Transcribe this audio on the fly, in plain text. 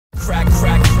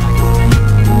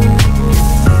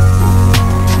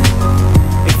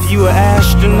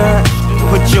astronaut,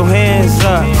 put your hands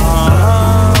up.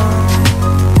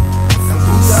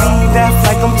 See that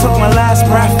like I'm took my last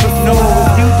breath before.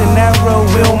 With you, De Niro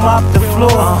will mop the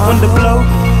floor. On the blow,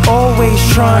 always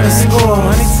trying to score.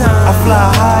 I fly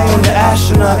high on the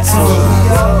astronaut tour.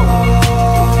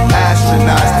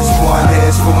 Astronauts, this one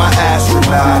is for my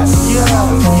astronauts.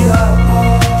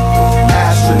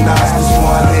 Astronauts, this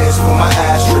one is for my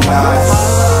astronauts.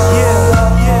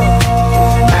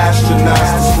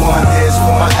 Astronauts, this one is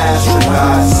for my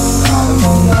astronauts.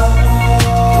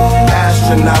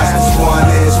 Astronauts, this one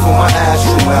is for my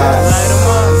astronauts.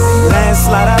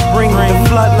 Landslide, I bring the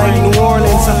flood like New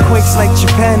Orleans. I'm quakes like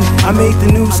Japan, I made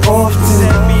the news often.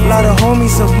 A lot of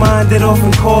homies of mine dead off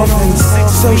in coffins.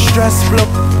 So stressed, blow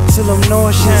till I'm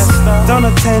nauseous. Don't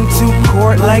attend to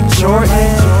court like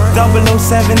Jordan.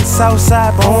 007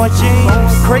 Southside born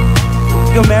Crick,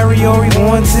 your Mariore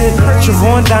wanted.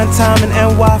 Trevon downtown in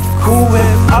NY for cool whip.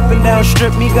 Up and down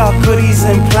strip, me got goodies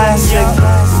in plastic.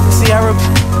 Sierra,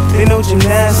 they know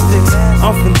gymnastics.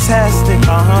 I'm fantastic,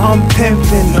 I'm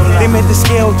pimping. They made the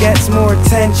scale gets more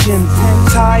attention.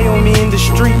 Tie on me in the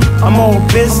street, I'm all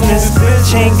business.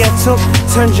 Chain get took,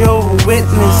 turned you over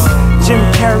witness. Jim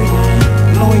Carrey,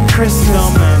 Lloyd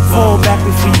Christmas. Fall back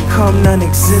before you come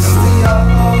non-existent.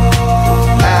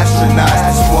 Astronauts,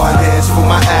 this one is for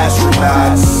my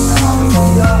astronauts.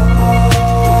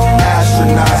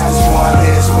 Astronauts, this one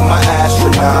is for my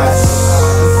astronauts.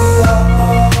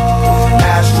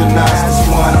 Astronauts, this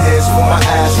one is for my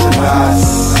astronauts.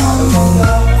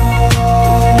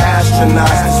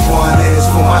 Astronauts, this one is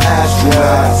for my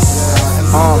astronauts.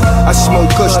 I smoke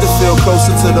kush to feel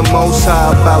closer to the most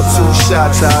high. About 2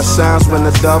 shots, our sounds when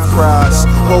the dove cries.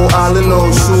 Whole island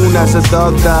knows soon as a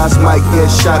thug dies. Might get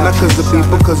shot, not cause of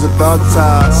people, cause of thug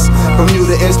ties. From you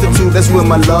to Institute, that's where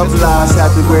my love lies.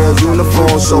 Had to wear a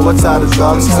uniform, so I tie the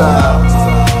thug's tie.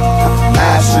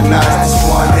 Astronauts, this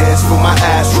one is for my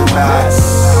astronauts.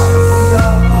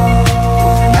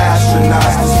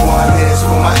 Astronauts, this one is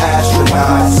for my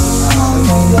astronauts.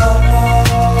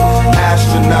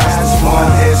 Astronauts, this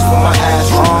one is for my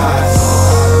astronauts.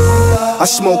 I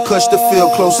smoke kush to feel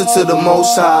closer to the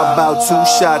most high. About 2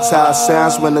 shots, how it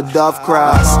sounds when the dove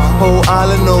cries. Whole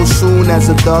island knows soon as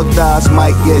a thug dies.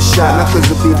 Might get shot, not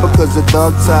cause of people, cause of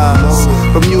thug ties.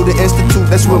 From you to Institute,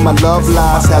 that's where my love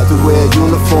lies. Have to wear a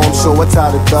uniform, so I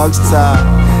tie the thug's tie.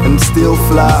 And still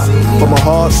fly, but my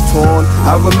heart's torn.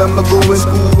 I remember going to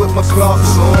school with my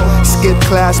Clarks on. Skip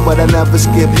class, but I never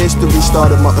skip history.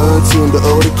 Started my own team, the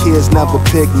older kids never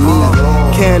picked me.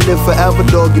 Can't live forever,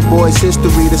 dog, your boy's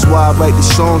history. That's why I write the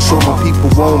song, so my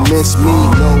people won't miss me.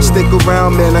 Stick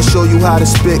around, man, I show you how to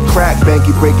spit crack.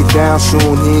 Banky break it down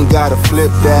soon, he ain't gotta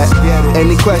flip that.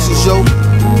 Any questions, yo?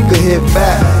 Could hit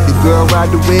back. Your girl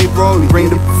ride the wave, bro, we bring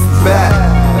the back.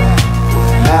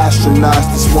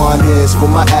 Astronauts, this one is for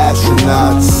my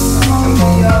astronauts.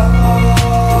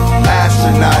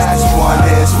 Astronauts, this one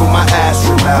is for my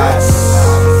astronauts.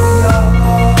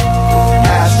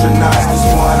 Astronauts, this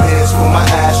one is for my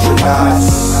astronauts.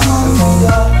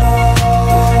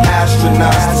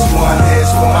 Astronauts, this one is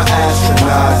for my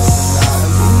astronauts.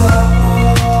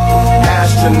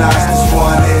 Astronauts, this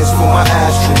one is for my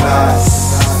astronauts.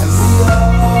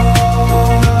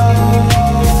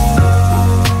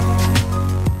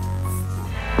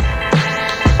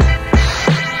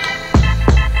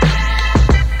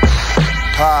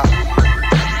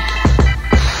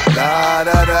 Da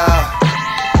da da.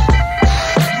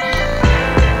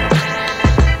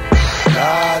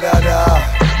 Da da da.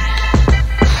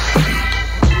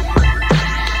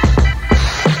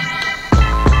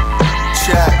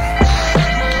 Check.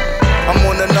 I'm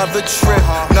on another trip,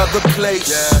 another place,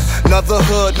 another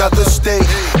hood, another state.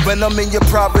 When I'm in your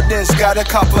Providence, got a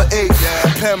copper 8.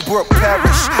 Pembroke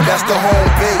Parish, that's the home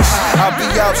base. I'll be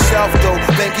out south though,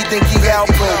 Banky Dinky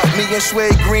Alpo. Me and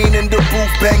Sway Green in the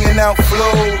booth banging out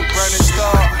flows.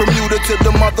 Bermuda to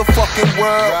the motherfucking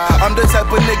world. I'm the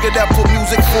type of nigga that put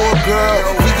music for a girl.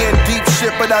 We in deep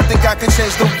shit, but I think I can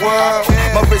change the world.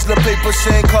 My Rizla paper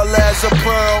same color as a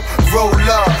pearl. Roll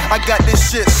up, I got this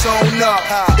shit sewn up.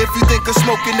 If you think of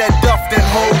smoking that duff, then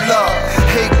hold up.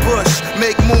 Hate push,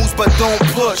 make moves but don't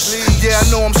push. Yeah, I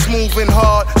know I'm smooth and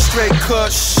hard, straight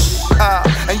kush.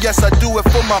 And yes, I do it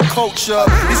for my culture.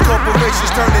 These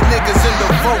corporations turning niggas into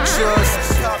vultures.